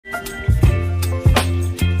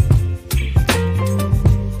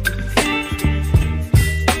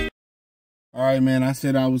right, man. I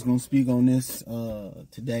said I was going to speak on this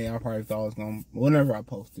today. I probably thought I was going to, whenever I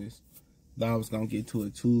post this, thought I was going to get to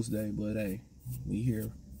it Tuesday. But, hey, we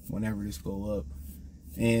here whenever this go up.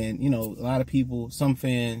 And, you know, a lot of people, some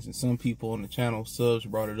fans and some people on the channel, subs,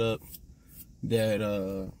 brought it up that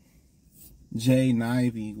Jaden and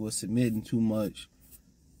Ivey was submitting too much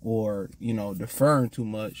or, you know, deferring too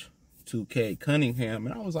much to Cade Cunningham.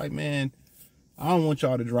 And I was like, man, I don't want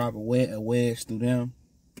y'all to drive a wedge through them.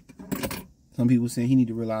 Some people saying he need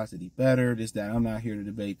to realize that he's better, this, that. I'm not here to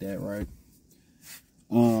debate that, right?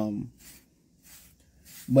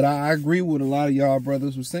 But I agree with a lot of y'all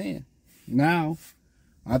brothers were saying. Now,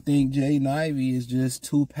 I think Jaden Ivey is just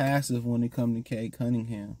too passive when it comes to Cade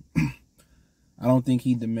Cunningham. I don't think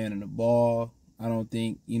he demanding the ball. I don't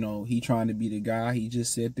think, you know, he trying to be the guy. He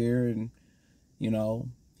just sit there and, you know,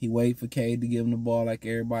 he wait for Cade to give him the ball like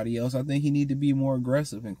everybody else. I think he need to be more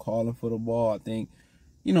aggressive and calling for the ball. I think,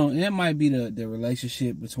 you know, and it might be the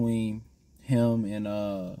relationship between him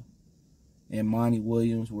and Monty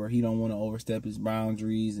Williams, where he don't want to overstep his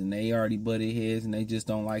boundaries, and they already butted heads, and they just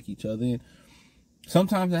don't like each other. And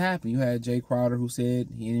sometimes it happens. You had Jay Crowder, who said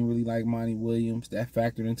he didn't really like Monty Williams. That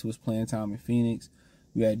factored into his playing time in Phoenix.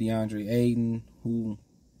 You had DeAndre Ayton, who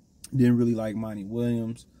didn't really like Monty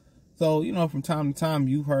Williams. So, you know, from time to time,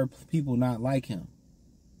 you've heard people not like him,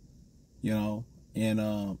 you know,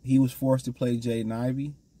 and he was forced to play Jaden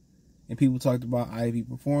Ivey, and people talked about Ivey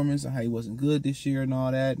performance and how he wasn't good this year and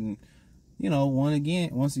all that. And, you know, once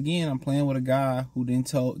again, I'm playing with a guy who didn't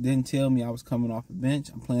tell me I was coming off the bench.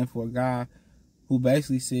 I'm playing for a guy who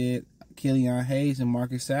basically said Killian Hayes and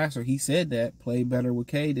Marcus Sasser, he said that, played better with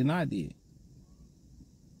Cade than I did.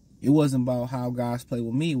 It wasn't about how guys play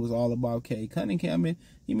with me. It was all about Cade Cunningham. And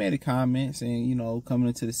he made a comment saying, you know, coming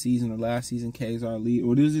into the season or last season, Cade's our leader.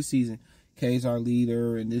 Or this season, Cade's our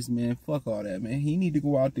leader. And this man, fuck all that, man. He need to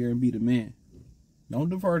go out there and be the man. Don't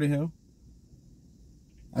defer to him.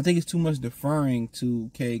 I think it's too much deferring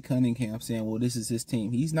to Cade Cunningham saying, well, this is his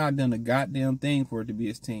team. He's not done a goddamn thing for it to be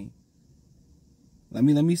his team. Let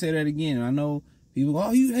me say that again. I know people go,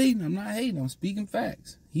 oh, you hating. I'm not hating. I'm speaking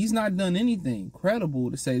facts. He's not done anything credible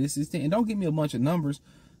to say this is his team. And don't give me a bunch of numbers.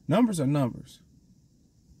 Numbers are numbers.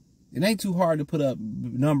 It ain't too hard to put up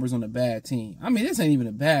numbers on a bad team. I mean, this ain't even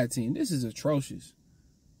a bad team. This is atrocious.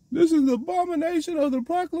 This is the abomination of the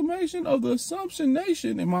proclamation of the Assumption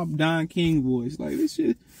Nation in my Don King voice. Like, this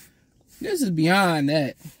is beyond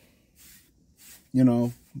that. You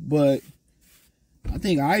know, but I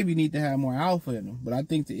think Ivey need to have more alpha in him. But I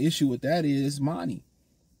think the issue with that is Monty.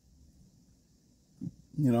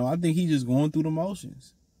 You know, I think he's just going through the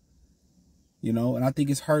motions. You know, and I think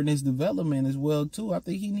it's hurting his development as well, too. I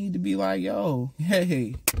think he need to be like, yo,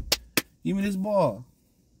 hey, give me this ball.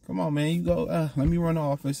 Come on, man. You go, let me run the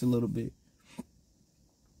offense a little bit.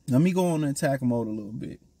 Let me go on the attack mode a little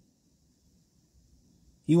bit.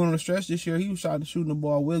 He went on a stretch this year. He was shooting the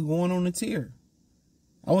ball well, going on the tier.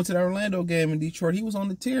 I went to the Orlando game in Detroit. He was on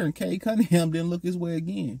the tier, and Cade Cunningham didn't look his way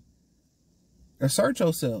again. Assert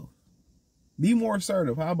yourself. Be more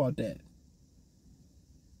assertive. How about that?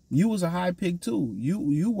 You was a high pick, too.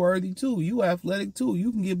 You worthy, too. You athletic, too.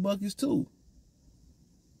 You can get buckets, too.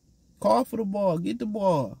 Call for the ball. Get the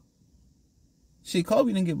ball. Shit,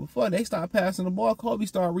 Kobe didn't give a fuck. They stopped passing the ball. Kobe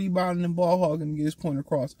started rebounding and ball hogging and get his point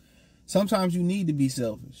across. Sometimes you need to be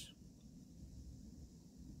selfish.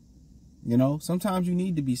 You know, sometimes you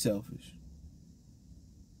need to be selfish.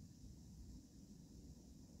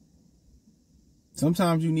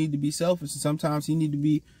 Sometimes you need to be selfish, and sometimes he need to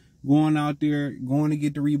be going out there, going to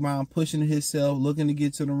get the rebound, pushing himself, looking to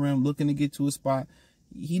get to the rim, looking to get to a spot.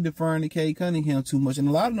 He deferring to Cade Cunningham too much, and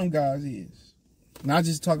a lot of them guys is. Not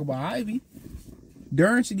just talk about Ivey.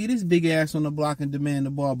 Durant should get his big ass on the block and demand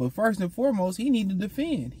the ball, but first and foremost, he need to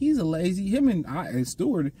defend. He's a lazy, him and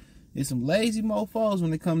Stewart is some lazy mofos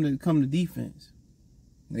when they come to defense.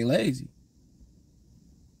 They lazy.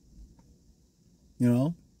 You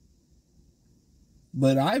know?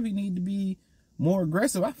 But Ivey need to be more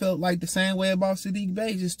aggressive. I felt like the same way about Sadiq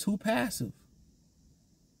Bey, just too passive.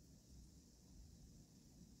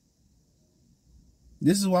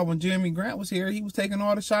 This is why when Jeremy Grant was here, he was taking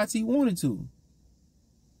all the shots he wanted to.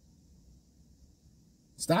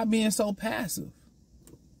 Stop being so passive.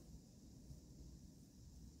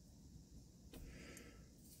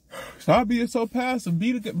 Stop being so passive.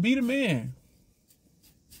 Be the man.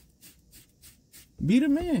 Be the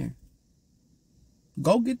man.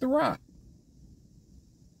 Go get the rock.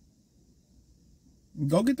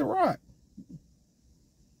 Go get the rock.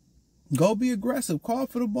 Go be aggressive. Call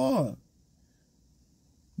for the ball.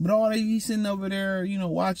 But all that he's sitting over there, you know,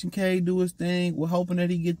 watching Cade do his thing, we're hoping that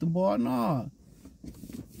he get the ball. Nah.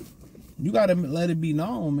 You got to let it be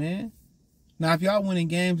known, man. Now, if y'all winning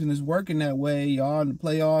games and it's working that way, y'all in the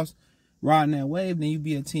playoffs, riding that wave, then you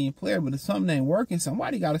be a team player. But if something ain't working,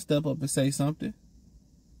 somebody got to step up and say something.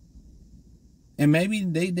 And maybe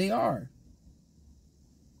they are.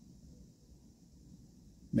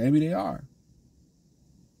 Maybe they are.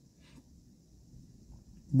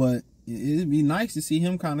 But it'd be nice to see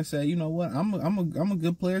him kind of say, you know what, I'm a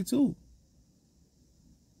good player too.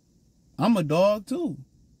 I'm a dog too.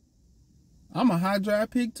 I'm a high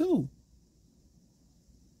draft pick too.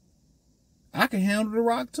 I can handle the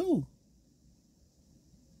rock too.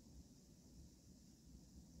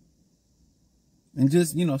 And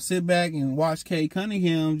just, you know, sit back and watch Cade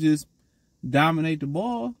Cunningham just dominate the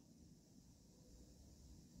ball.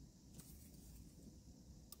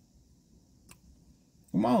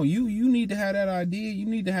 Come on, you need to have that idea. You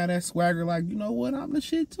need to have that swagger like, you know what, I'm the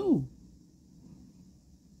shit too.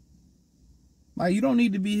 Like, you don't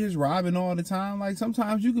need to be his Robin all the time. Like,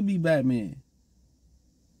 sometimes you could be Batman.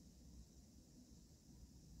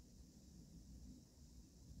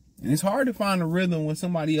 And it's hard to find a rhythm when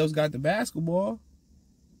somebody else got the basketball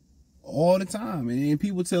all the time. And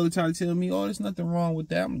people try to tell me, oh, there's nothing wrong with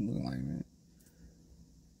that. I'm like, man,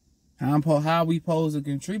 how we supposed to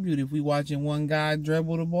contribute if we watching one guy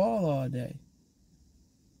dribble the ball all day?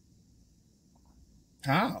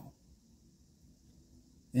 How?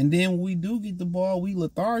 And then when we do get the ball, we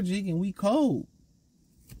lethargic and we cold.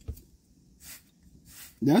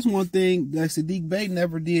 That's one thing that Sadiq Bey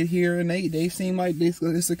never did here, and they seem like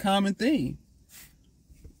it's a common thing.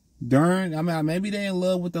 Maybe they in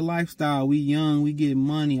love with the lifestyle. We young, we get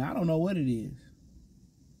money. I don't know what it is.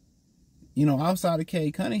 You know, outside of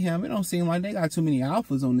Cade Cunningham, it don't seem like they got too many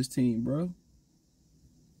alphas on this team, bro.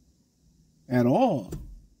 At all.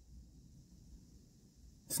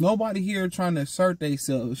 It's nobody here trying to assert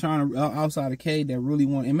themselves, outside of Cade that really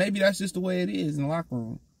want. And maybe that's just the way it is in the locker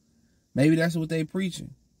room. Maybe that's what they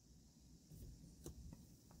preaching.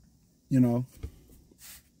 You know.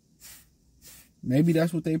 Maybe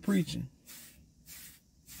that's what they preaching.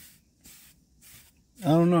 I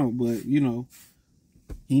don't know, but, you know,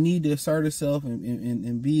 he need to assert himself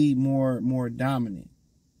and be more dominant.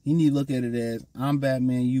 He need to look at it as, I'm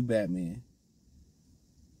Batman, you Batman.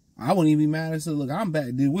 I wouldn't even be mad at it. Look, I'm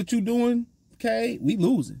Batman. What you doing, Cade? We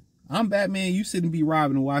losing. I'm Batman, you sit and be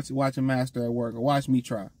Robin and watch a master at work, or watch me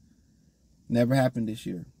try. Never happened this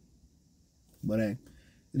year. But hey,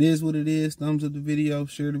 it is what it is. Thumbs up the video,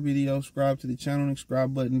 share the video, subscribe to the channel. The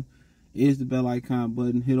subscribe button is the bell icon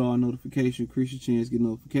button. Hit all notifications, increase your chance, get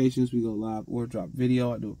notifications. We go live or drop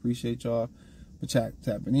video. I do appreciate y'all for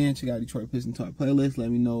tapping in. Check out Detroit Pistons Talk playlist.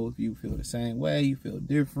 Let me know if you feel the same way, you feel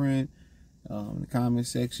different, in the comment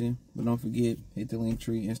section. But don't forget, hit the link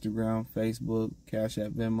tree, Instagram, Facebook, Cash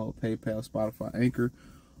App, Venmo, PayPal, Spotify, Anchor,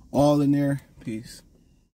 all in there. Peace.